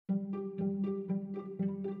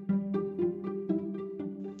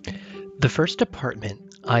The first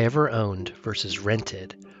apartment I ever owned versus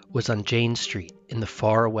rented was on Jane Street in the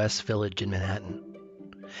Far West Village in Manhattan.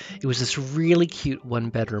 It was this really cute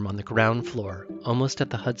one-bedroom on the ground floor, almost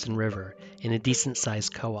at the Hudson River, in a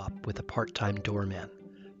decent-sized co-op with a part-time doorman.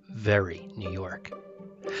 Very New York.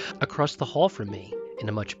 Across the hall from me, in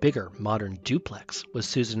a much bigger, modern duplex, was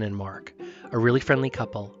Susan and Mark, a really friendly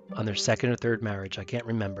couple on their second or third marriage, I can't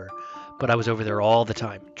remember, but I was over there all the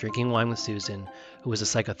time, drinking wine with Susan, who was a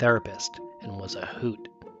psychotherapist and was a hoot.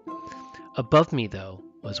 Above me, though,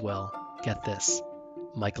 was, well, get this,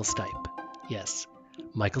 Michael Stipe. Yes,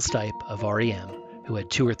 Michael Stipe of REM, who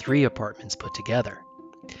had 2 or 3 apartments put together.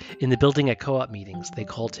 In the building at co-op meetings, they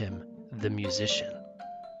called him the musician.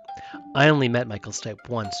 I only met Michael Stipe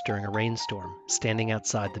once during a rainstorm, standing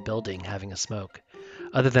outside the building having a smoke.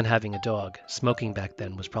 Other than having a dog, smoking back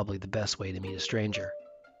then was probably the best way to meet a stranger.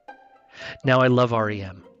 Now I love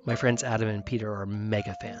REM. My friends Adam and Peter are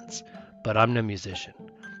mega fans, but I'm no musician.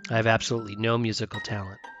 I have absolutely no musical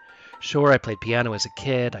talent. Sure, I played piano as a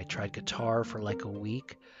kid, I tried guitar for like a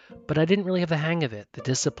week, but I didn't really have the hang of it, the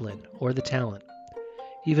discipline, or the talent.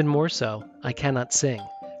 Even more so, I cannot sing,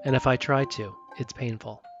 and if I try to, it's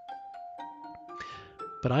painful.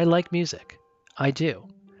 But I like music. I do.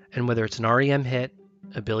 And whether it's an REM hit,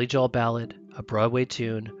 a Billy Joel ballad, a Broadway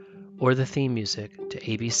tune, or the theme music to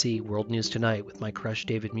ABC World News Tonight with my crush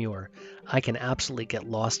David Muir, I can absolutely get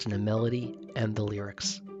lost in a melody and the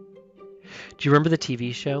lyrics. Do you remember the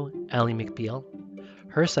TV show, Ally McBeal?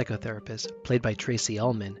 Her psychotherapist, played by Tracy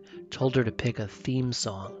Ullman, told her to pick a theme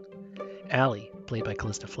song. Ally, played by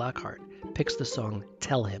Callista Flockhart, picks the song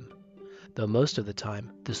Tell Him, though most of the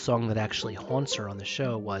time, the song that actually haunts her on the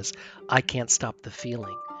show was I Can't Stop the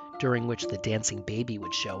Feeling, during which the dancing baby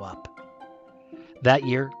would show up. That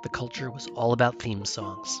year, the culture was all about theme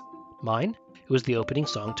songs. Mine? It was the opening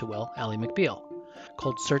song to, well, Ally McBeal,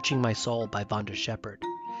 called Searching My Soul by Vonda Shepard.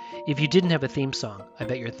 If you didn't have a theme song, I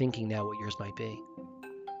bet you're thinking now what yours might be.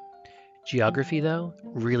 Geography, though,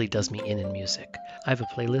 really does me in music. I have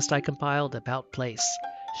a playlist I compiled about place.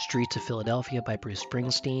 Streets of Philadelphia by Bruce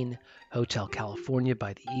Springsteen, Hotel California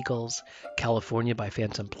by the Eagles, California by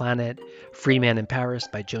Phantom Planet, Free Man in Paris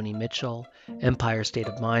by Joni Mitchell, Empire State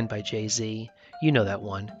of Mind by Jay-Z, you know that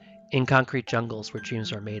one, In Concrete Jungles Where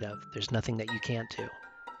Dreams Are Made Of, There's Nothing That You Can't Do.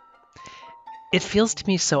 It feels to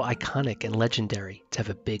me so iconic and legendary to have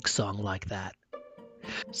a big song like that.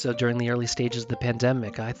 So during the early stages of the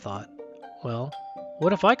pandemic, I thought, well,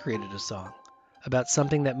 what if I created a song about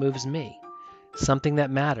something that moves me? Something that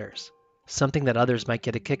matters, something that others might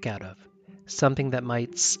get a kick out of, something that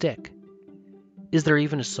might stick. Is there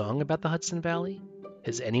even a song about the Hudson Valley?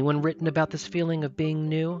 Has anyone written about this feeling of being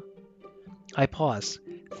new? I pause,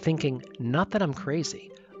 thinking not that I'm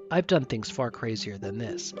crazy. I've done things far crazier than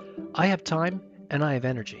this. I have time and I have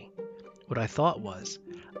energy. What I thought was,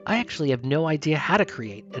 I actually have no idea how to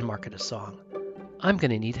create and market a song. I'm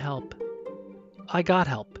going to need help. I got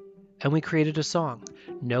help, and we created a song.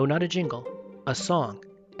 No, not a jingle. A song,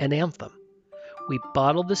 an anthem. We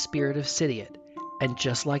bottled the spirit of Sidiot, and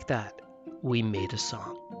just like that, we made a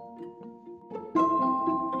song.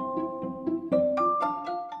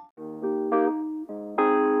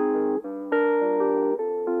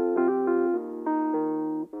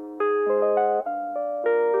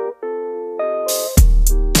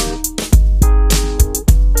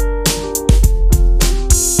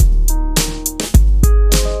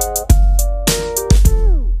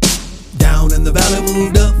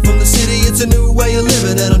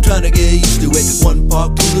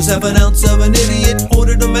 Have an ounce of an idiot,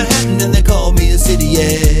 ordered a Manhattan and they call me a city,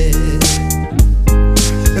 yeah.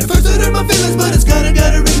 At first I hurt my feelings, but it's kinda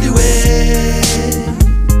got a ring to it.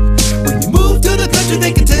 When you move to the country,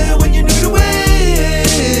 they can tell when you're new to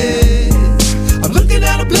it. I'm looking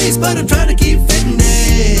out of place, but I'm trying to keep fitting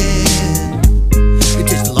in. It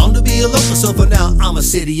takes too long to be a local, so for now I'm a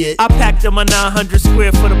city-it. I packed up my 900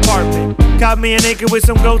 square foot apartment. Got me an acre with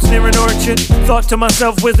some goats near an orchard. Thought to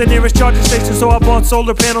myself, where's the nearest charging station? So I bought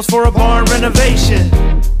solar panels for a barn renovation.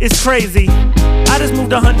 It's crazy. I just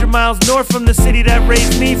moved 100 miles north from the city that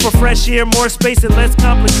raised me. For fresh air, more space, and less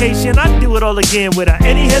complication. I'd do it all again without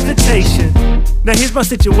any hesitation. Now here's my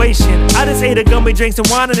situation. I just ate a gummy, drank some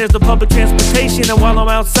wine, and there's the public transportation. And while I'm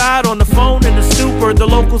outside on the phone in the stupor, the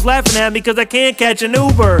locals laughing at me cause I can't catch an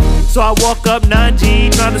Uber. So I walk up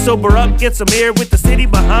 9G, trying to sober up, get some air with the city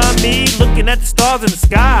behind me. Looking at the stars in the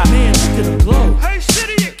sky, man, look at the glow. Hey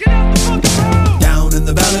city, get out the fucking road. Down in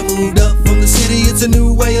the valley, moved up from the city. It's a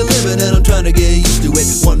new way of living and I'm trying to get used to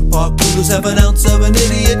it. One park poodles have an ounce of an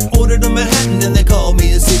idiot. Ordered a Manhattan and they call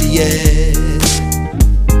me a city, yeah.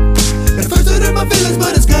 At first I hurt my feelings,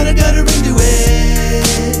 but it's kinda got a ring to it.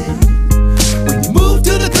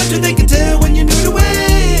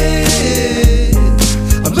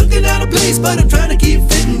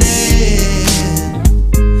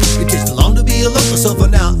 so for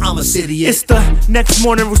now I'm a city. It's the next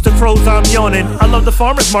morning, rooster crows, I'm yawning. I love the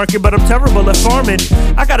farmer's market, but I'm terrible at farming.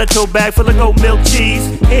 I got a tote bag full of goat milk cheese,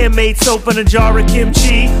 handmade soap and a jar of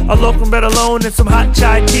kimchi, a local bread alone and some hot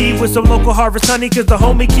chai tea with some local harvest honey, cause the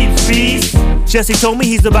homie keeps bees. Jesse told me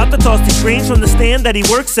he's about to toss these greens from the stand that he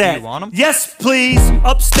works at. You want 'em? Yes, please.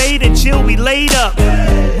 Upstate and chill, we laid up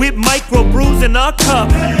with micro brews in our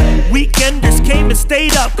cup. Weekenders came and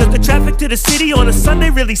stayed up, cause the traffic to the city on a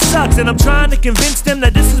Sunday really sucks. And I'm trying to convince them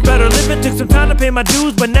that this is better living. Took some time to pay my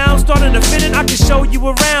dues, but now I'm starting to fit it. I can show you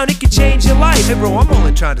around, it can change your life. Hey bro, I'm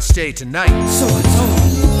only trying to stay tonight. So I told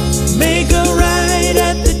Make a right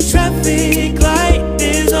at the traffic light.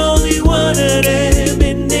 There's only one of them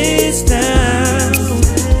in this town.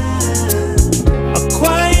 A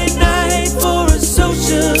quiet night for a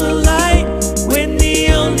socialite when the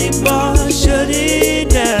only bar shut it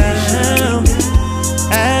down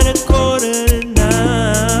at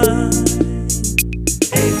 8:45.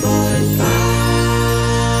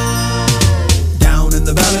 down in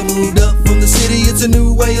the valley, moved up from the city. It's a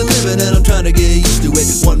new way of living and I'm trying to get used to it.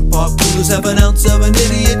 One part coolers, half an ounce of an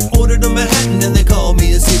idiot. Ordered a Manhattan and they call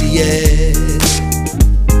me a city head.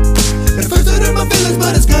 At first I hurt my feelings,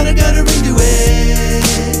 but it's kinda got a ring to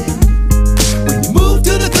it. When you move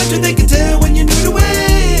to the country, they can tell when you're new to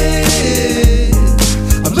it.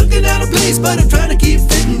 I'm looking at a place, but I'm trying to keep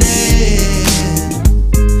fitting in.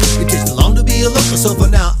 It takes too long to be a local, so for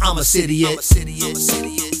now I'm a city head.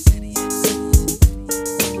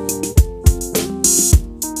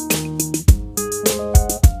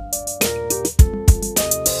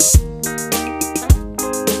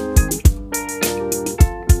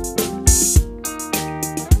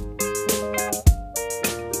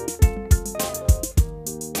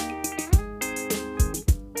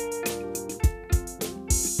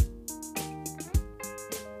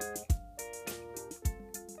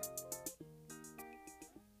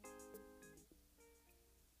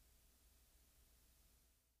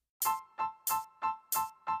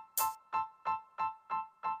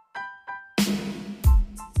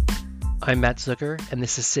 I'm Matt Zucker, and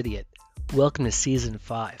this is Cidiot. Welcome to Season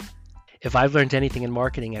 5. If I've learned anything in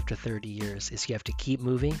marketing after 30 years, is you have to keep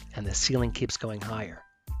moving and the ceiling keeps going higher.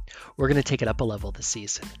 We're going to take it up a level this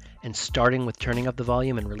season, and starting with turning up the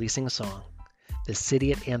volume and releasing a song. The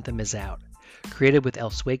Cidiot anthem is out. Created with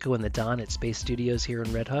El Sueco and the Don at Space Studios here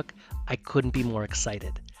in Red Hook, I couldn't be more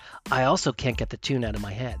excited. I also can't get the tune out of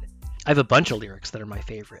my head. I have a bunch of lyrics that are my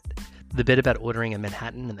favorite. The bit about ordering a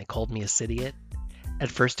Manhattan and they called me a Cidiot. At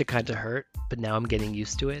first it kinda hurt, but now I'm getting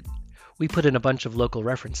used to it. We put in a bunch of local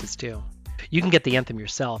references too. You can get the anthem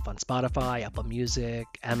yourself on Spotify, Apple Music,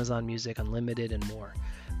 Amazon Music Unlimited, and more.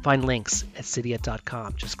 Find links at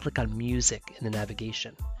cidiot.com. Just click on music in the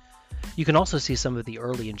navigation. You can also see some of the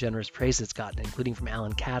early and generous praise it's gotten, including from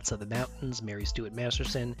Alan Katz of The Mountains, Mary Stuart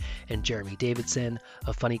Masterson, and Jeremy Davidson,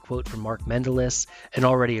 a funny quote from Mark Mendelis, and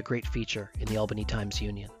already a great feature in the Albany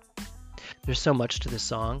Times-Union. There's so much to this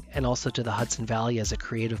song, and also to the Hudson Valley as a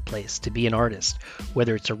creative place to be an artist,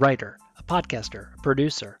 whether it's a writer, a podcaster, a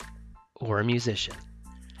producer, or a musician.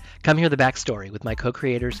 Come hear the backstory with my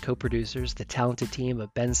co-creators, co-producers, the talented team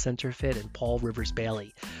of Ben Centerfit and Paul Rivers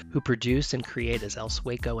Bailey, who produce and create as El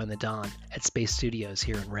Sueco and the Don at Space Studios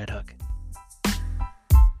here in Red Hook.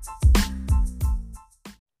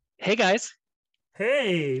 Hey guys,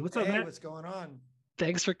 Hey, what's up, Hey, man? what's going on?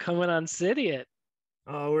 thanks for coming on Cidiot.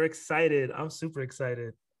 Oh, we're excited. I'm super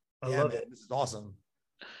excited. I love man, it. this is awesome.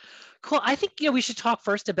 Cool. I think we should talk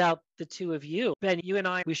first about the two of you. Ben, you and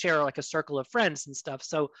I, we share like a circle of friends and stuff.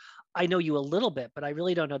 So I know you a little bit, but I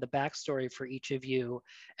really don't know the backstory for each of you.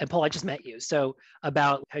 And Paul, I just met you. So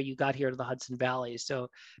about how you got here to the Hudson Valley. So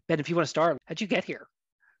Ben, if you want to start, how'd you get here?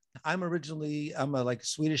 I'm a like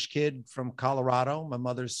Swedish kid from Colorado. My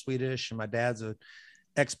mother's Swedish and my dad's a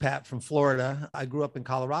expat from Florida. I grew up in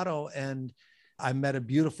Colorado and I met a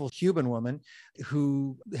beautiful Cuban woman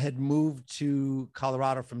who had moved to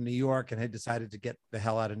Colorado from New York and had decided to get the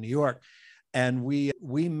hell out of New York. And we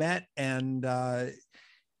met and, a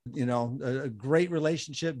great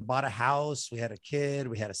relationship, bought a house. We had a kid,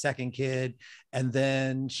 we had a second kid. And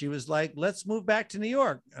then she was like, let's move back to New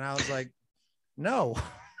York. And I was like, no.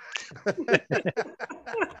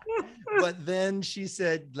 But then she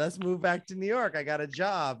said, let's move back to New York. I got a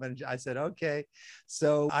job. And I said, okay.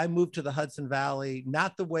 So I moved to the Hudson Valley,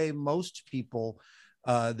 not the way most people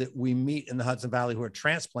that we meet in the Hudson Valley who are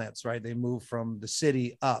transplants, right? They move from the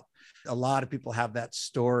city up. A lot of people have that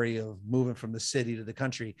story of moving from the city to the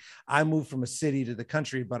country. I moved from a city to the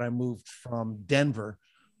country, but I moved from Denver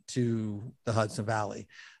to the Hudson Valley.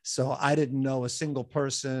 So I didn't know a single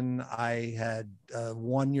person. I had a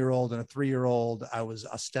 1-year-old and a 3-year-old. I was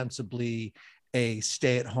ostensibly a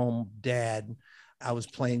stay-at-home dad. I was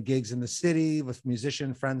playing gigs in the city with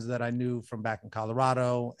musician friends that I knew from back in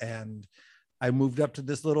Colorado. And I moved up to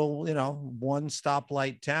this little, one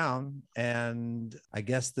stoplight town. And I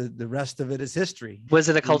guess the rest of it is history. Was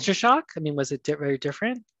it a culture shock? I mean, was it very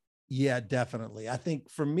different? Yeah, definitely. I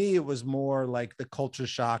think for me, it was more like the culture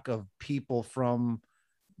shock of people from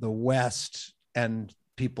the West and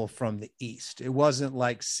people from the East. It wasn't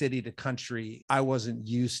like city to country. I wasn't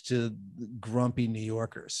used to grumpy New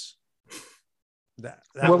Yorkers.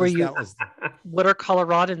 What are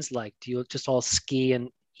Coloradans like? Do you just all ski and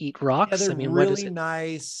eat rocks? Yeah, they're really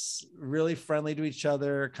nice, really friendly to each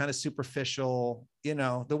other, kind of superficial.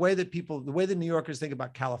 The way the New Yorkers think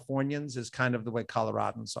about Californians is kind of the way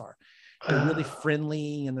Coloradans are. They're really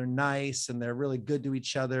friendly and they're nice and they're really good to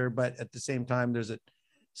each other. But at the same time, there's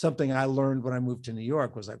something I learned when I moved to New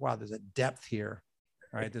York was like, wow, there's a depth here.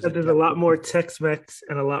 Right. There's a lot more Tex-Mex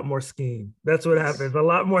and a lot more skiing. That's what happens. A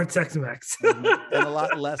lot more Tex-Mex. And a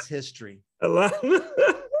lot less history. A lot.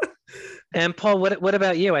 And Paul, what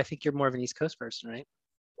about you? I think you're more of an East Coast person, right?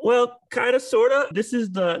 Well, kind of, sort of. This is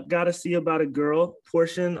the Gotta See About a Girl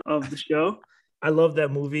portion of the show. I love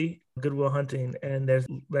that movie, Good Will Hunting. And there's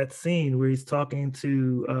that scene where he's talking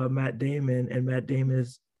to Matt Damon, and Matt Damon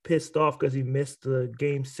is pissed off because he missed the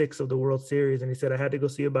game 6 of the World Series. And he said, I had to go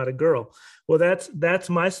see about a girl. Well, that's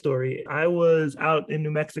my story. I was out in New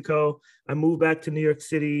Mexico. I moved back to New York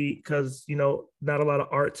City because, not a lot of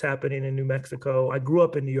art's happening in New Mexico. I grew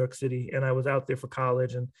up in New York City and I was out there for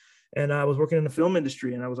college and I was working in the film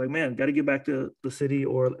industry. And I was like, man, got to get back to the city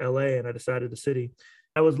or LA. And I decided the city.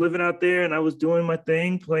 I was living out there and I was doing my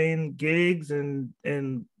thing, playing gigs and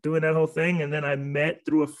doing that whole thing. And then I met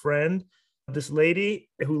through a friend this lady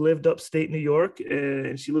who lived upstate New York,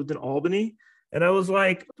 and she lived in Albany. And I was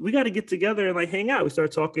like, we got to get together and hang out. We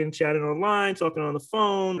started talking, chatting online, talking on the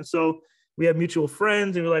phone. And so we had mutual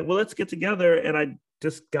friends and we're like, well, let's get together. And I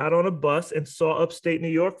just got on a bus and saw upstate New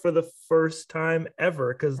York for the first time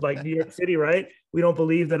ever. Cause New York City, right? We don't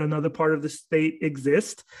believe that another part of the state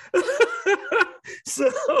exists. So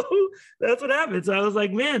that's what happened. So I was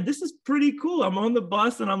like, man, this is pretty cool. I'm on the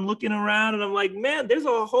bus and I'm looking around and I'm like, man, there's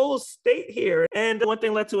a whole state here. And one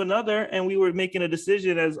thing led to another. And we were making a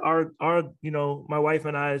decision as our my wife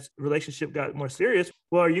and I's relationship got more serious.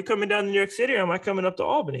 Well, are you coming down to New York City or am I coming up to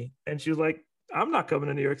Albany? And she was like, I'm not coming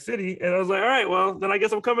to New York City. And I was like, all right, well, then I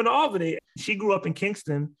guess I'm coming to Albany. She grew up in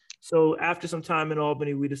Kingston. So after some time in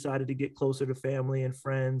Albany, we decided to get closer to family and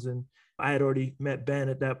friends. And I had already met Ben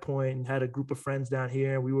at that point and had a group of friends down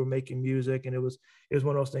here, and we were making music. And it was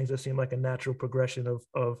one of those things that seemed like a natural progression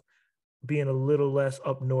of being a little less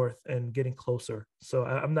up north and getting closer. So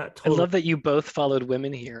I'm not totally... I love that you both followed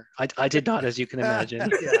women here. I did not, as you can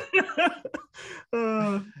imagine.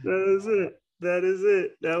 That is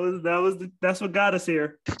it. That's what got us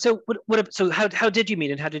here. So how did you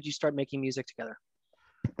meet and how did you start making music together?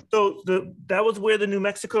 So that was where the New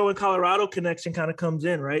Mexico and Colorado connection kind of comes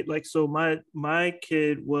in, right? So my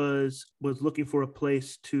kid was looking for a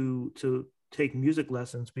place to take music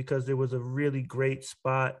lessons because there was a really great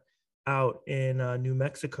spot out in New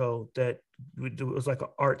Mexico that was like an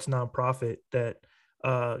arts nonprofit that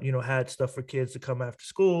had stuff for kids to come after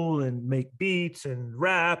school and make beats and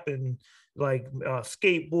rap and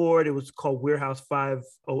skateboard. It was called Warehouse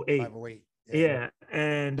 508. 508. Yeah.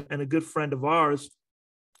 And a good friend of ours,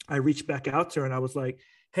 I reached back out to her and I was like,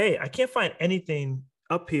 hey, I can't find anything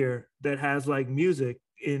up here that has music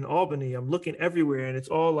in Albany. I'm looking everywhere and it's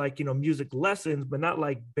all music lessons, but not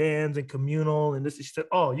like bands and communal. And she said,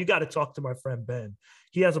 oh, you got to talk to my friend Ben.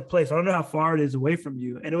 He has a place. I don't know how far it is away from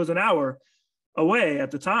you. And it was an hour away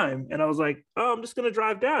at the time. And I was like, oh, I'm just going to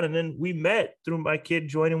drive down. And then we met through my kid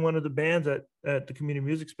joining one of the bands at the community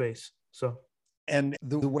music space. So. And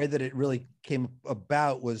the way that it really came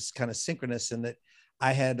about was kind of synchronous in that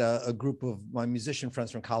I had a group of my musician friends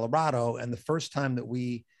from Colorado. And the first time that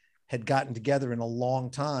we had gotten together in a long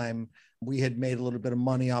time, we had made a little bit of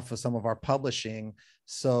money off of some of our publishing.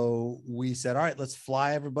 So we said, all right, let's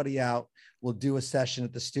fly everybody out. We'll do a session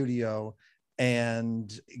at the studio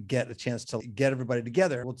and get a chance to get everybody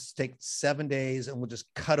together. We'll just take 7 days and we'll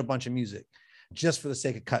just cut a bunch of music just for the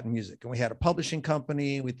sake of cutting music. And we had a publishing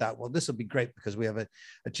company. We thought, well, this will be great because we have a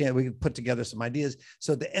chance. We could put together some ideas.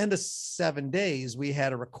 So at the end of 7 days, we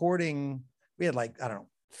had a recording. We had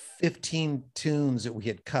 15 tunes that we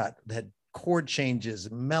had cut that had chord changes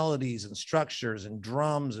and melodies and structures and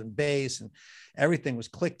drums and bass, and everything was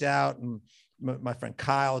clicked out. And my friend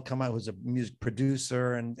Kyle had come out, who's a music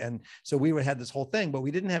producer. And so we had this whole thing, but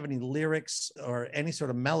we didn't have any lyrics or any sort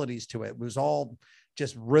of melodies to it. It was all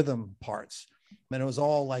just rhythm parts. And it was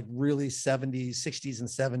all really 70s, 60s and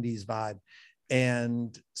 70s vibe.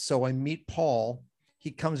 And so I meet Paul. He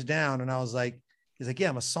comes down, and I was like, he's like, yeah,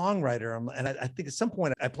 I'm a songwriter. And I think at some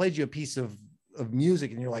point I played you a piece of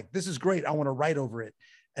music, and you're like, this is great, I want to write over it.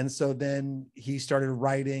 And so then he started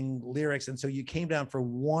writing lyrics. And so you came down for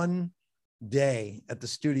one day at the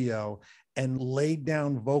studio and laid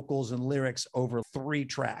down vocals and lyrics over 3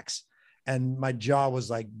 tracks. And my jaw was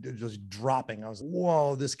like just dropping. I was,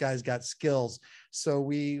 whoa, this guy's got skills. So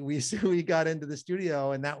we got into the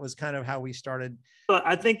studio, and that was kind of how we started. But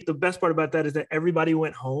I think the best part about that is that everybody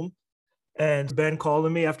went home. And Ben called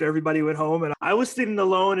me after everybody went home. And I was sitting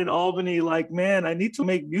alone in Albany, like, man, I need to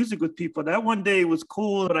make music with people. That one day was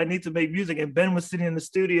cool, but I need to make music. And Ben was sitting in the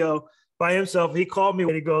studio by himself. He called me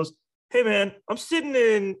and he goes, hey, man, I'm sitting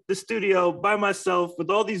in the studio by myself with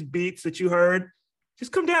all these beats that you heard.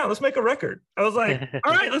 Just come down. Let's make a record. I was like,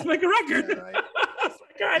 all right, let's make a record. Yeah, right. I was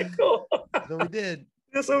like, all right, cool. So we did.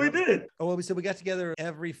 That's what we did. Oh, well, we got together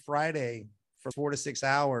every Friday for 4 to 6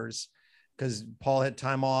 hours, because Paul had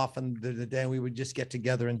time off, and the day we would just get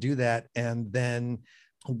together and do that. And then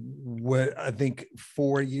I think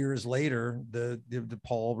 4 years later, the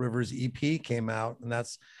Paul Rivers EP came out, and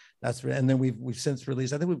and then we've since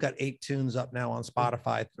released, I think we've got 8 tunes up now on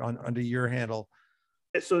Spotify under your handle.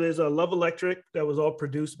 So there's a Love Electric that was all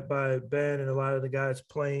produced by Ben and a lot of the guys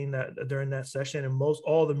playing that during that session. And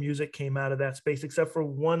all the music came out of that space, except for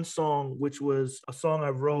one song, which was a song I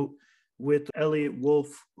wrote with Elliot Wolf,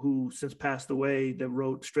 who since passed away, that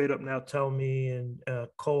wrote Straight Up Now Tell Me and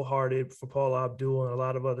Cold Hearted for Paula Abdul and a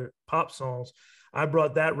lot of other pop songs. I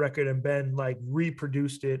brought that record, and Ben like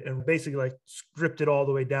reproduced it and basically like stripped it all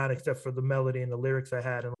the way down except for the melody and the lyrics I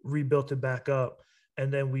had, and rebuilt it back up.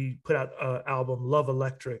 And then we put out an album, Love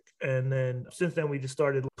Electric. And then since then, we just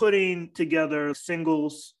started putting together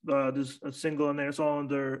singles. There's a single on there. It's all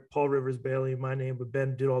under Paul Rivers Bailey, my name, but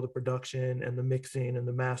Ben did all the production and the mixing and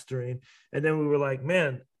the mastering. And then we were like,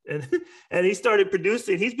 man, and he started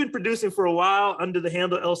producing. He's been producing for a while under the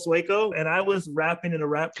handle El Sueco. And I was rapping in a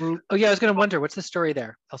rap group. Oh, yeah, I was going to wonder, what's the story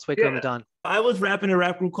there? El Sueco and the Don. I was rapping in a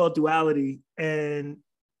rap group called Duality. And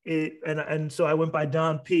so I went by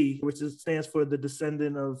Don P, which stands for the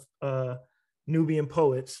descendant of Nubian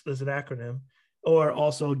poets. There's an acronym, or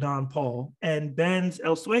also Don Paul. And Ben's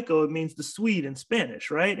El Sueco, it means the Swede in Spanish,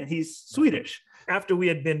 right? And he's Swedish. After we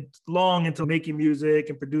had been long into making music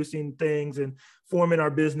and producing things and forming our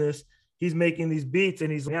business, he's making these beats,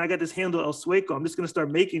 and he's like, man, I got this handle El Sueco. I'm just gonna start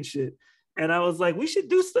making shit. And I was like, we should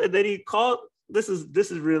do stuff. Then he called. This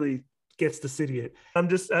is really gets the city.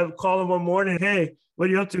 I'm calling one morning, hey, what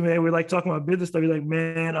are you up to, man? We're like talking about business stuff. He's like,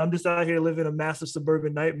 man, I'm just out here living a massive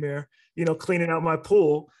suburban nightmare, cleaning out my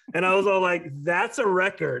pool. And I was all like, that's a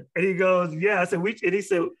record. And he goes, yeah. I said, and he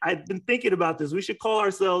said, I've been thinking about this. We should call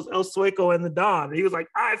ourselves El Sueco and the Don. And he was like,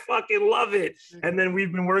 I fucking love it. And then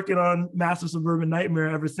we've been working on Massive Suburban Nightmare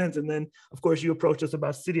ever since. And then, of course, you approached us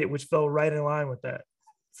about City, which fell right in line with that.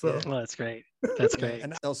 So well, that's great. That's great.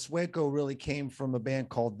 And El Sueco really came from a band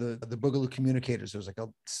called the Boogaloo Communicators. It was like a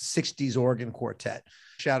 60s organ quartet.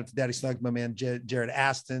 Shout out to Daddy Snugs, my man Jared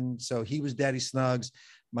Aston. So he was Daddy Snugs.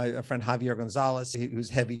 My friend Javier Gonzalez, who's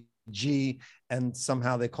Heavy G, and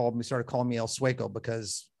somehow they started calling me El Sueco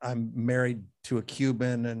because I'm married to a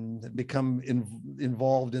Cuban and become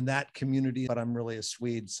involved in that community, but I'm really a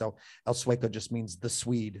Swede. So El Sueco just means the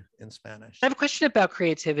Swede in Spanish. I have a question about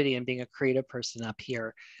creativity and being a creative person up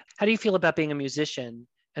here. How do you feel about being a musician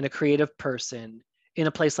and a creative person in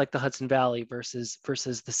a place like the Hudson Valley versus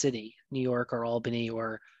the city, New York or Albany,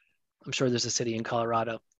 or I'm sure there's a city in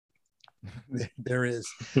Colorado? There is.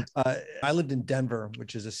 I lived in Denver,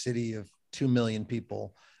 which is a city of 2 million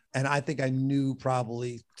people. And I think I knew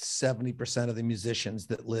probably 70% of the musicians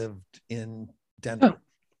that lived in Denver. Oh.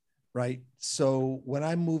 Right. So when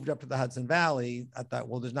I moved up to the Hudson Valley, I thought,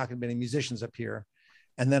 well, there's not going to be any musicians up here.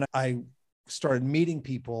 And then I started meeting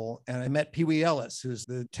people, and I met Pee Wee Ellis, who's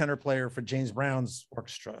the tenor player for James Brown's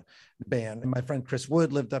orchestra band. And my friend Chris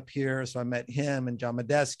Wood lived up here. So I met him and John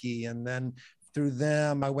Medeski. And then through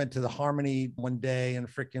them, I went to the Harmony one day, and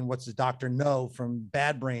freaking Dr. No from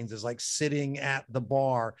Bad Brains is like sitting at the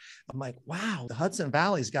bar. I'm like, wow, the Hudson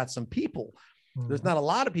Valley's got some people. Mm-hmm. There's not a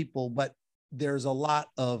lot of people, but there's a lot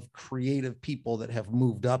of creative people that have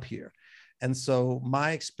moved up here. And so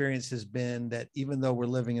my experience has been that even though we're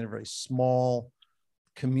living in a very small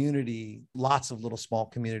community, lots of little small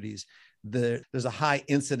communities, there's a high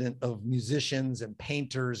incident of musicians and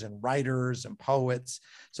painters and writers and poets.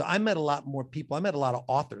 So I met a lot more people. I met a lot of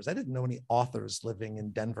authors. I didn't know any authors living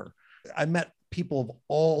in Denver. I met people of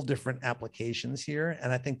all different applications here.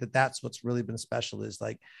 And I think that that's what's really been special is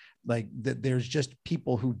like that there's just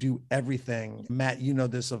people who do everything. Matt, you know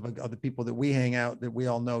this of the people that we hang out, that we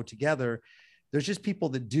all know together. There's just people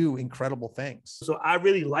that do incredible things. So I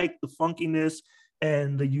really like the funkiness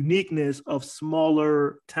and the uniqueness of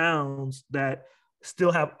smaller towns that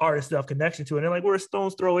still have artists that have connection to it. And like, we're a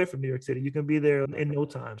stone's throw away from New York City. You can be there in no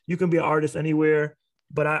time. You can be an artist anywhere.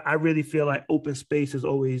 But I really feel like open space has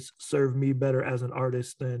always served me better as an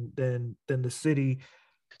artist than the city.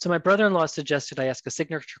 So my brother-in-law suggested I ask a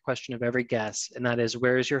signature question of every guest, and that is,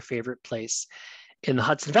 where is your favorite place in the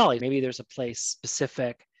Hudson Valley? Maybe there's a place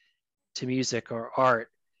specific to music or art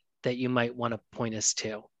that you might want to point us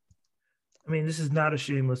to. I mean, this is not a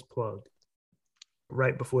shameless plug.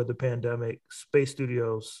 Right before the pandemic, Space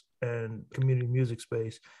Studios and Community Music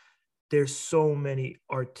Space, there's so many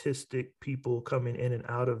artistic people coming in and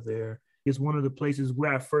out of there. It's one of the places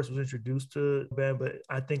where I first was introduced to the band, but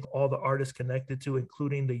I think all the artists connected to,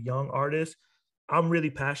 including the young artists, I'm really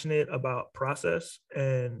passionate about process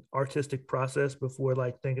and artistic process before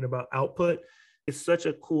like thinking about output. It's such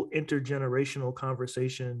a cool intergenerational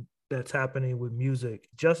conversation that's happening with music.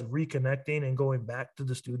 Just reconnecting and going back to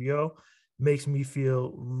the studio makes me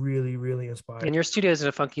feel really, really inspired. And your studio is in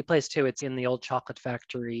a funky place too. It's in the old chocolate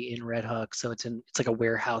factory in Red Hook. So it's like a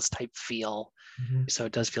warehouse type feel. Mm-hmm. So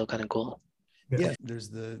it does feel kind of cool. Yeah, there's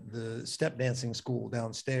the step dancing school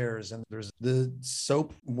downstairs, and there's the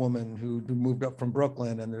soap woman who moved up from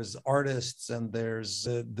Brooklyn, and there's artists, and there's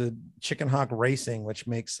the Chicken Hawk Racing, which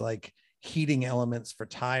makes like heating elements for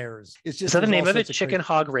tires. It's just, is that the name of it? Chicken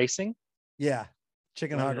Hawk Racing? Yeah.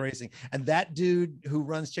 Chicken Hawk Racing. And that dude who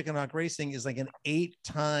runs Chicken Hawk Racing is like an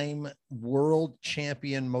 8-time world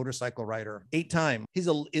champion motorcycle rider. 8-time. He's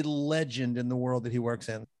a legend in the world that he works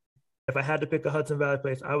in. If I had to pick a Hudson Valley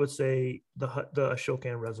place, I would say the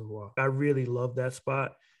Ashokan Reservoir. I really love that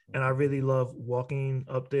spot. And I really love walking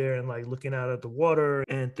up there and like looking out at the water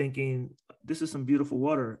and thinking, this is some beautiful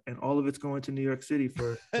water, and all of it's going to New York City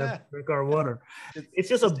for drink our water. It's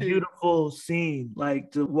just a beautiful scene,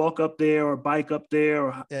 like to walk up there or bike up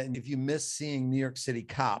there. And if you miss seeing New York City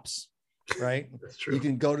cops, right? That's true. You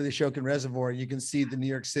can go to the Ashokan Reservoir and you can see the New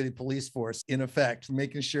York City police force in effect,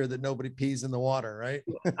 making sure that nobody pees in the water, right?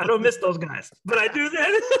 I don't miss those guys, but I do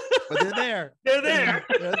that. But they're there. They're there.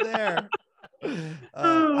 They're there.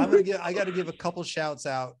 I got to give a couple shouts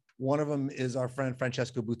out. One of them is our friend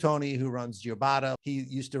Francesco Buttoni, who runs Giobata. He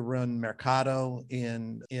used to run Mercato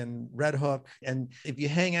in Red Hook. And if you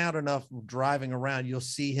hang out enough driving around, you'll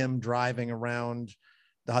see him driving around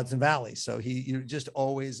the Hudson Valley. So you just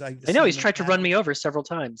always, I know he's tried to run me over several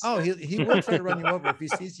times. Oh, he will try to run you over if he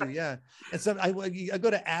sees you. Yeah. And so I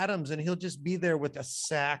go to Adams and he'll just be there with a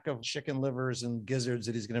sack of chicken livers and gizzards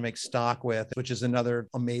that he's going to make stock with, which is another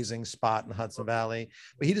amazing spot in the Hudson Valley.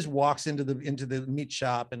 But he just walks into the meat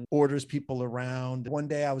shop and orders people around. One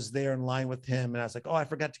day I was there in line with him and I was like, oh, I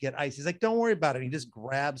forgot to get ice. He's like, don't worry about it. He just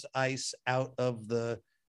grabs ice out of the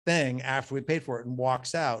thing after we paid for it and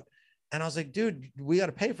walks out. And I was like, dude, we got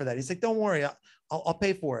to pay for that. He's like, don't worry, I'll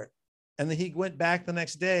pay for it. And then he went back the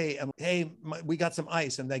next day and, hey, we got some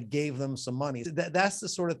ice, and they gave them some money. That's the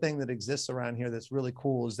sort of thing that exists around here that's really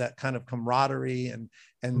cool, is that kind of camaraderie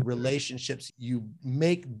and relationships. You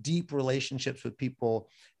make deep relationships with people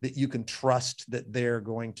that you can trust that they're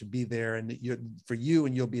going to be there and that for you,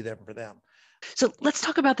 and you'll be there for them. So let's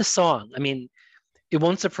talk about the song. I mean, it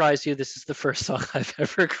won't surprise you, this is the first song I've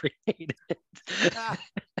ever created.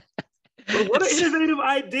 But what an innovative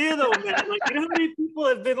idea, though, man. Like, you know how many people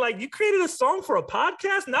have been like, you created a song for a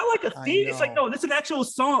podcast, not like a theme. It's like, no, this is an actual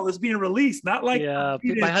song that's being released, not like. Yeah,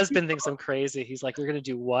 my husband thinks I'm crazy. He's like, you're going to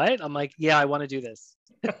do what? I'm like, yeah, I want to do this.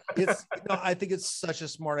 I think it's such a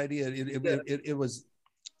smart idea. It was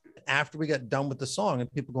after we got done with the song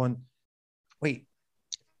and people going, wait,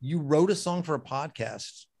 you wrote a song for a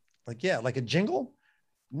podcast? Like, yeah, like a jingle?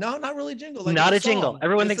 No, not really a jingle. Like not a jingle.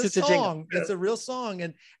 Everyone thinks it's a jingle. It's a real song.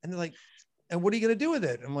 And they're like, and what are you going to do with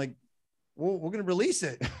it? I'm like, well, we're going to release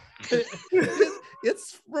it.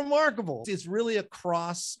 It's remarkable. It's really a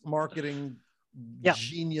cross marketing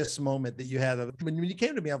genius moment that you had. When you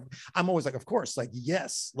came to me, I'm always like, of course, like,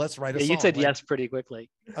 yes, let's write a song. You said yes pretty quickly.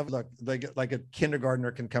 Look, like a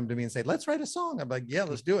kindergartner can come to me and say, let's write a song. I'm like, yeah,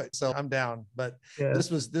 let's do it. So I'm down. But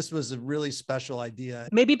this was a really special idea.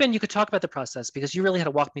 Maybe, Ben, you could talk about the process, because you really had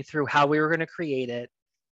to walk me through how we were going to create it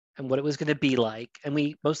and what it was going to be like. And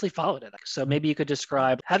we mostly followed it. So maybe you could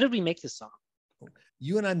describe, how did we make this song?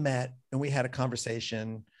 You and I met and we had a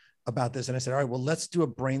conversation about this. And I said, all right, well, let's do a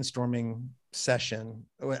brainstorming session.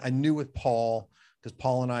 I knew with Paul, because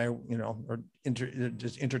Paul and I, are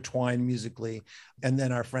just intertwined musically. And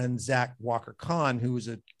then our friend, Zach Walker Kahn, who was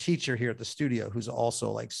a teacher here at the studio, who's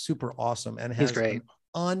also like super awesome and has great.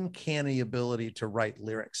 uncanny ability to write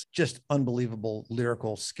lyrics, just unbelievable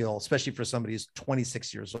lyrical skill, especially for somebody who's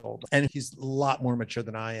 26 years old. And he's a lot more mature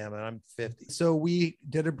than I am, and I'm 50. So we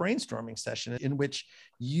did a brainstorming session in which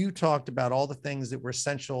you talked about all the things that were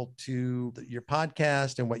essential to your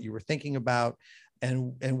podcast and what you were thinking about.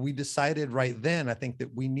 And we decided right then, I think,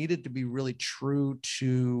 that we needed to be really true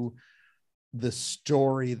to the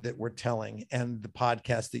story that we're telling and the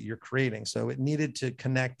podcast that you're creating. So it needed to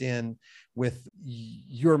connect in with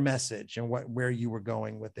your message and where you were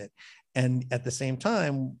going with it. And at the same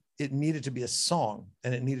time, it needed to be a song,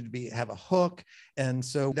 and it needed to have a hook. And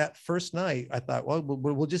so that first night I thought, well,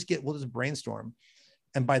 we'll just brainstorm.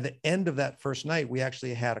 And by the end of that first night, we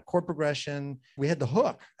actually had a chord progression. We had the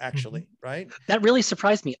hook, actually, right? That really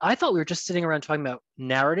surprised me. I thought we were just sitting around talking about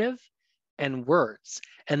narrative and words.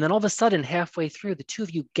 And then all of a sudden, halfway through, the two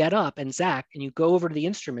of you get up, and Zach, and you go over to the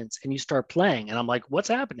instruments and you start playing. And I'm like, what's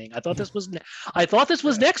happening? I thought this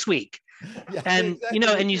was next week. Yeah, And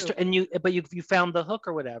exactly. but you found the hook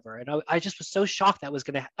or whatever. And I just was so shocked I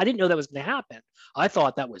didn't know that was going to happen. I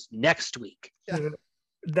thought that was next week. Yeah.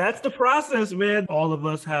 That's the process, man. All of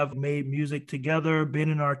us have made music together, been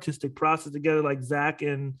in an artistic process together, like Zach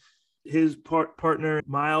and his partner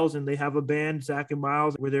Miles, and they have a band, Zach and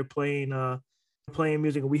Miles, where they're playing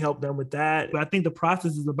music, and we help them with that. But I think the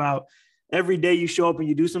process is about every day you show up and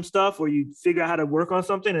you do some stuff, or you figure out how to work on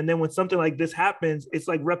something, and then when something like this happens, it's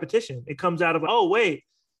like repetition. It comes out of, oh wait,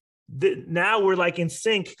 now we're like in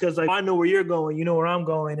sync, because like I know where you're going, you know where I'm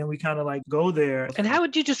going, and we kind of like go there. And how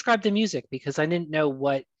would you describe the music? Because I didn't know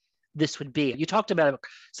what this would be. You talked about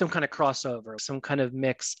some kind of crossover, some kind of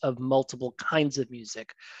mix of multiple kinds of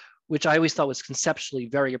music, which I always thought was conceptually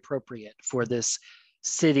very appropriate for this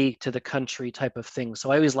city to the country type of thing. So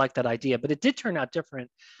I always liked that idea, but it did turn out different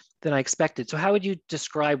than I expected. So how would you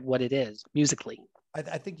describe what it is musically?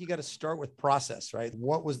 I think you got to start with process, right?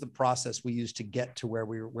 What was the process we used to get to where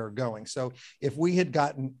we were going? So if we had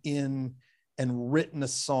gotten in and written a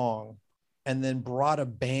song and then brought a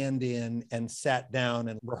band in and sat down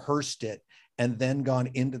and rehearsed it, and then gone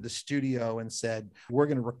into the studio and said, we're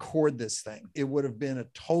going to record this thing, it would have been a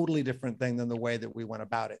totally different thing than the way that we went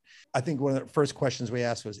about it. I think one of the first questions we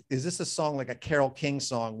asked was, is this a song like a Carole King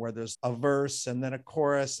song where there's a verse and then a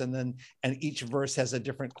chorus and each verse has a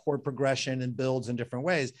different chord progression and builds in different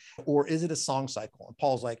ways? Or is it a song cycle? And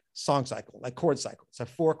Paul's like, song cycle, like chord cycle. So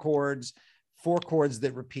four chords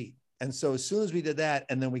that repeat. And so as soon as we did that,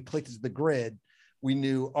 and then we clicked to the grid, we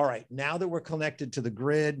knew, all right, now that we're connected to the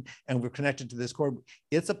grid and we're connected to this chord,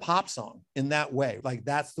 it's a pop song in that way. Like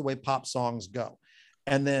that's the way pop songs go.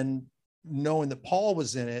 And then knowing that Paul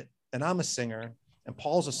was in it, and I'm a singer, and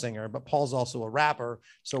Paul's a singer, but Paul's also a rapper.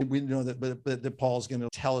 So we know that Paul's going to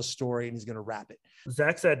tell a story and he's going to rap it.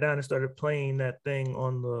 Zach sat down and started playing that thing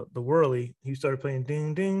on the whirly. He started playing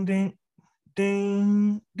ding, ding, ding,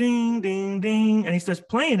 ding, ding, ding, ding. And he starts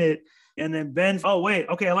playing it. And then Ben's, oh, wait,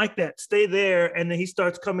 okay, I like that. Stay there. And then he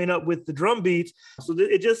starts coming up with the drum beats. So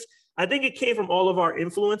I think it came from all of our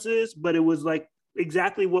influences, but it was like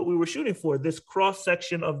exactly what we were shooting for, this cross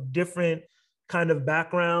section of different kind of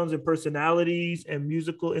backgrounds and personalities and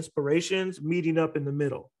musical inspirations meeting up in the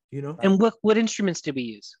middle, you know? And what instruments did we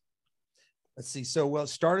use? Let's see. So, well, it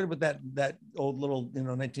started with that old little,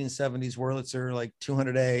 1970s Wurlitzer, like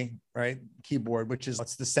 200A, right? Keyboard, which is,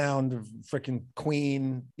 it's the sound of freaking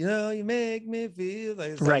Queen. You make me feel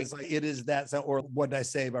like, right. It's like, it is that sound. Or What Did I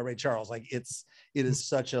Say by Ray Charles? Like it is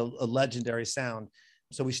such a legendary sound.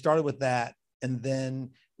 So we started with that, and then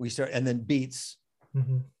beats.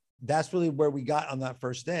 Mm-hmm. That's really where we got on that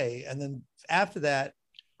first day. And then after that,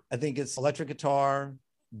 I think it's electric guitar,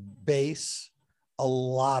 bass, a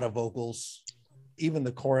lot of vocals. Even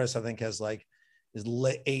the chorus, I think, is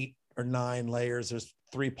 8 or 9 layers. There's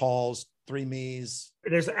 3 Pauls, 3 me's.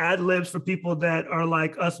 There's ad libs for people that are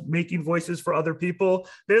like us making voices for other people.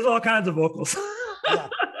 There's all kinds of vocals. Yeah.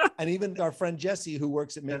 And even our friend Jesse, who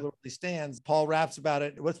works at Middle Early Stands, Paul raps about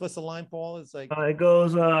it. What's the line, Paul? It's like, it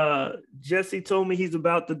goes, Jesse told me he's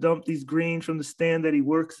about to dump these greens from the stand that he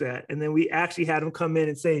works at. And then we actually had him come in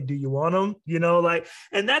and say, do you want them?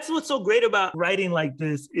 And that's what's so great about writing like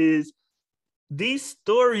this is these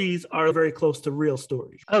stories are very close to real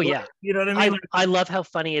stories. Oh, yeah. You know what I mean? I love how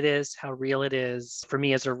funny it is, how real it is. For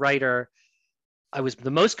me as a writer, I was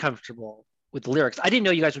the most comfortable with the lyrics. I didn't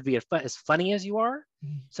know you guys would be as funny as you are.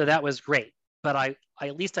 So that was great. But I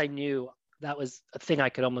at least I knew that was a thing I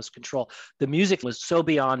could almost control. The music was so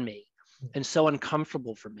beyond me and so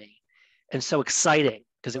uncomfortable for me and so exciting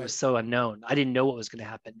because it was so unknown. I didn't know what was going to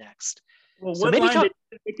happen next. Well, So one maybe line talk. that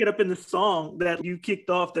didn't make it up in the song that you kicked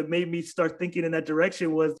off that made me start thinking in that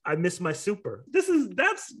direction was "I miss my super."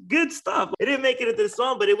 That's good stuff. It didn't make it into the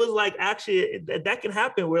song, but it was like actually that can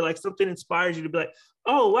happen where like something inspires you to be like,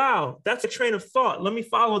 "Oh wow, that's a train of thought. Let me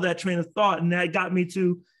follow that train of thought," and that got me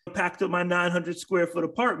to packed up my 900 square foot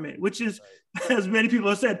apartment, which is, as many people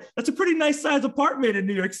have said, that's a pretty nice size apartment in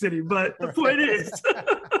New York City. But the point is,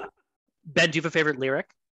 Ben, do you have a favorite lyric?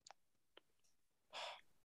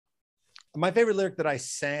 My favorite lyric that I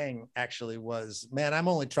sang actually was, "Man, I'm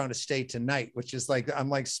only trying to stay tonight," which is like, I'm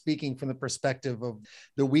like speaking from the perspective of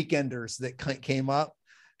the weekenders that came up,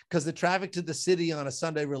 because the traffic to the city on a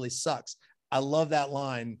Sunday really sucks. I love that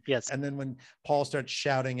line. Yes. And then when Paul starts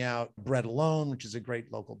shouting out Bread Alone, which is a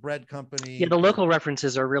great local bread company. Yeah, the local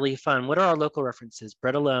references are really fun. What are our local references?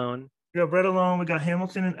 Bread Alone. we got Bread Alone, we got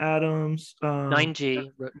Hamilton and Adams,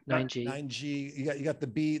 9G. 9G. 9G. You got the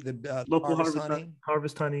B, the local Harvest Honey.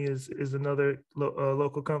 Harvest Honey is another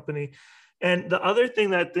local company. And the other thing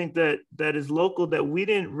that I think that is local that we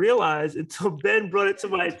didn't realize until Ben brought it to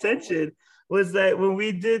my attention was that when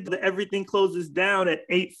we did the Everything Closes Down at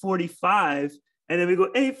 8:45, and then we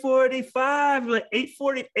go 8:45, like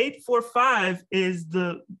 8:40, 845 is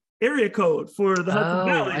the area code for the Hudson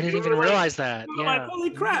Valley. I didn't even realize that. Yeah. Yeah. Like, holy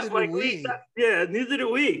crap. Neither Like do we. neither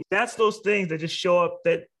do we. That's those things that just show up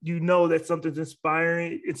that you know that something's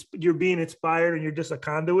inspiring. You're being inspired and you're just a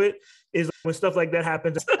conduit, is when stuff like that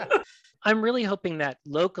happens. I'm really hoping that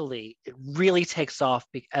locally it really takes off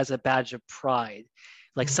as a badge of pride,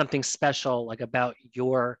 like something special, like about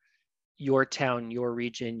your town, your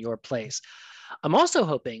region, your place. I'm also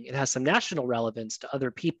hoping it has some national relevance to other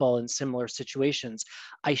people in similar situations.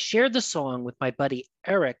 I shared the song with my buddy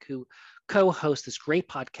Eric, who co-hosts this great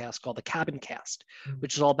podcast called The Cabin Cast,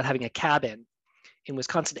 which is all about having a cabin in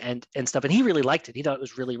Wisconsin and stuff. And he really liked it. He thought it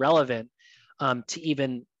was really relevant to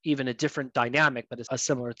even a different dynamic, but it's a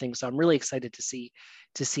similar thing. So I'm really excited to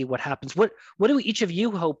see what happens. What do each of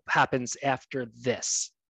you hope happens after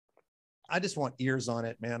this? I just want ears on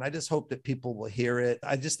it, man. I just hope that people will hear it.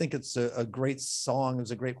 I just think it's a great song. It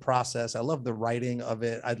was a great process. I love the writing of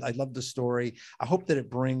it. I love the story. I hope that it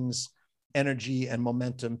brings energy and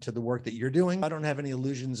momentum to the work that you're doing. I don't have any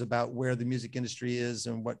illusions about where the music industry is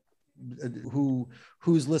and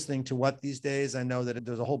who's listening to what these days. I know that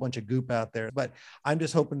there's a whole bunch of goop out there, but I'm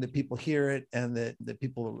just hoping that people hear it and that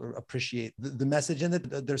people appreciate the message and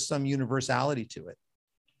that there's some universality to it.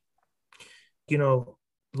 You know,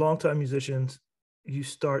 longtime musicians, you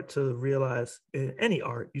start to realize in any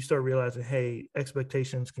art, you start realizing, hey,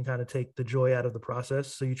 expectations can kind of take the joy out of the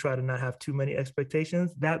process. So you try to not have too many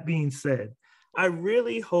expectations. That being said, I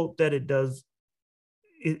really hope that it does.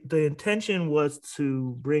 The intention was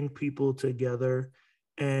to bring people together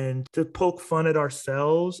and to poke fun at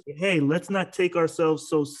ourselves. Hey, let's not take ourselves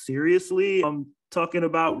so seriously. I'm talking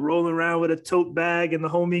about rolling around with a tote bag and the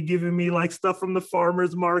homie giving me like stuff from the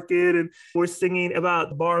farmer's market. And we're singing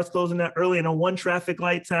about bars closing that early in a one traffic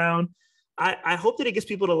light town. I hope that it gets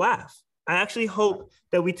people to laugh. I actually hope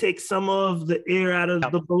that we take some of the air out of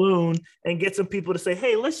the balloon and get some people to say,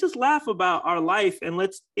 hey, let's just laugh about our life and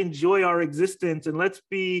let's enjoy our existence and let's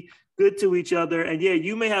be good to each other. And yeah,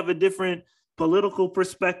 you may have a different political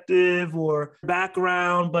perspective or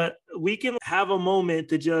background, but we can have a moment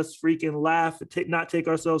to just freaking laugh, not take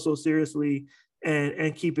ourselves so seriously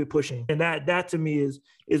and keep it pushing. And that to me is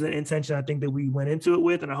an intention I think that we went into it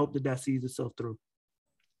with, and I hope that sees itself through.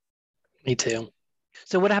 Me too.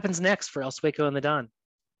 So what happens next for El Sueco and the Don?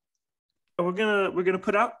 We're gonna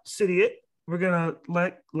put out City It. We're gonna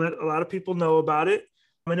let a lot of people know about it,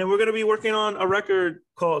 and then we're gonna be working on a record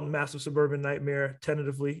called Massive Suburban Nightmare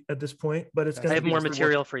tentatively at this point. But it's gonna. I have more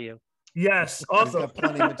material for you. Yes, awesome. We've got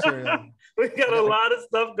plenty of material. We got a lot of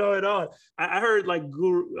stuff going on. I heard like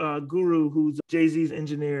Guru, who's Jay-Z's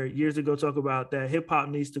engineer, years ago talk about that hip hop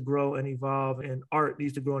needs to grow and evolve, and art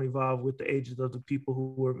needs to grow and evolve with the ages of the people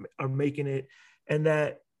who are making it. And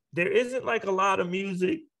that there isn't like a lot of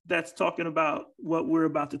music that's talking about what we're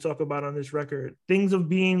about to talk about on this record. Things of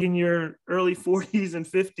being in your early 40s and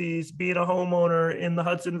 50s, being a homeowner in the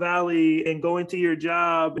Hudson Valley and going to your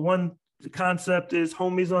job. One concept is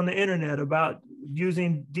homies on the internet, about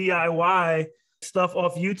using DIY stuff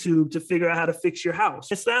off YouTube to figure out how to fix your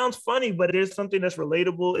house. It sounds funny, but it is something that's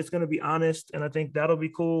relatable. It's going to be honest. And I think that'll be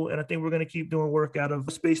cool. And I think we're going to keep doing work out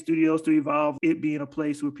of Space Studios to evolve it being a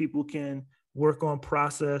place where people can work on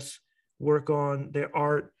process, work on their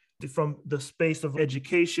art, from the space of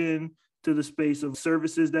education to the space of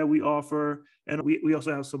services that we offer. And we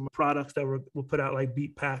also have some products that we'll put out, like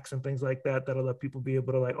beat packs and things like that, that'll let people be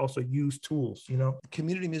able to like also use tools, you know?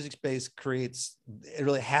 Community music space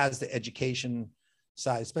really has the education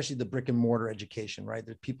side, especially the brick and mortar education, right?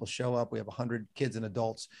 That people show up. We have 100 kids and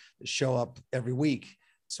adults that show up every week.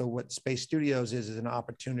 So what Space Studios is an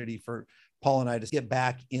opportunity for Paul and I to get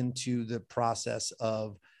back into the process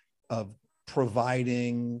of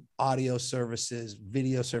providing audio services,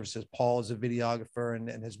 video services. Paul is a videographer and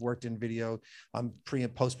has worked in video pre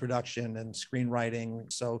and post-production and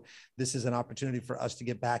screenwriting. So this is an opportunity for us to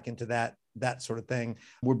get back into that sort of thing.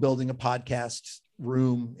 We're building a podcast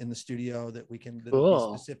room in the studio that we can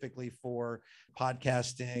Cool. be specifically for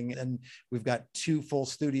podcasting. And we've got 2 full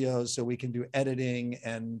studios so we can do editing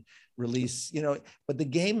and release, but the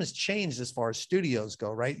game has changed as far as studios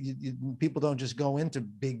go, right? People don't just go into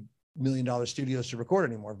big $1 million studios to record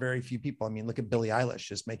anymore. Very few people. I mean, look at Billie Eilish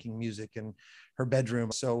just making music in her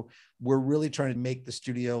bedroom. So we're really trying to make the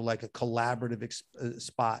studio like a collaborative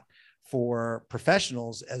spot for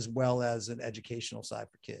professionals as well as an educational side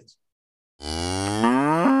for kids.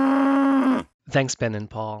 Thanks, Ben and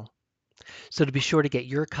Paul. So to be sure to get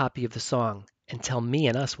your copy of the song and tell me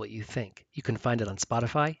and us what you think, you can find it on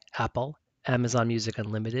Spotify, Apple, Amazon Music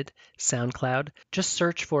Unlimited, SoundCloud. Just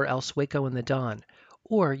search for El Sueco and the Dawn.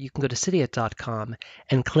 Or you can go to cityit.com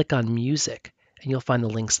and click on music, and you'll find the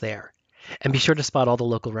links there. And be sure to spot all the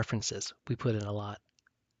local references. We put in a lot.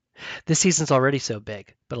 This season's already so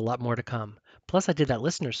big, but a lot more to come. Plus, I did that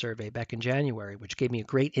listener survey back in January, which gave me a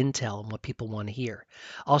great intel on what people want to hear.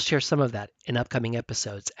 I'll share some of that in upcoming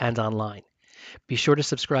episodes and online. Be sure to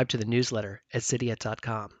subscribe to the newsletter at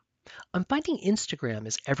cityit.com. I'm finding Instagram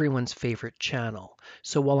is everyone's favorite channel,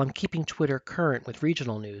 so while I'm keeping Twitter current with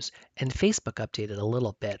regional news and Facebook updated a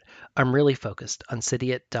little bit, I'm really focused on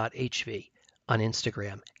cityit.hv on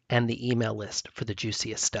Instagram and the email list for the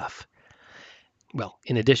juiciest stuff. Well,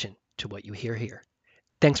 in addition to what you hear here.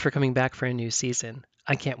 Thanks for coming back for a new season.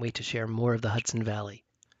 I can't wait to share more of the Hudson Valley.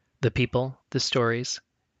 The people, the stories,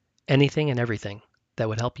 anything and everything that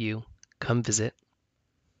would help you come visit.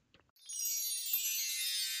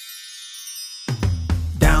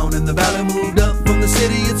 Down in the valley, moved up from the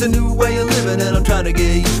city. It's a new way of living and I'm trying to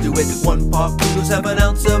get used to it. 1 part Cougars, half an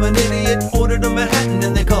ounce of an idiot. Ordered a Manhattan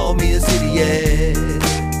and they call me a city-head.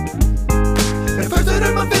 At first I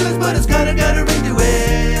hurt my feelings, but it's kinda got a ring to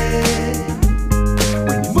it.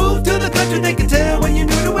 When you move to the country, they can tell when you're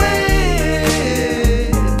new to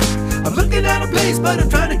it. I'm looking at a place, but I'm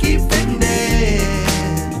trying to keep fitting in.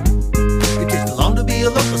 It takes too long to be a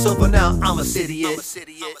local, so for now I'm a city-head.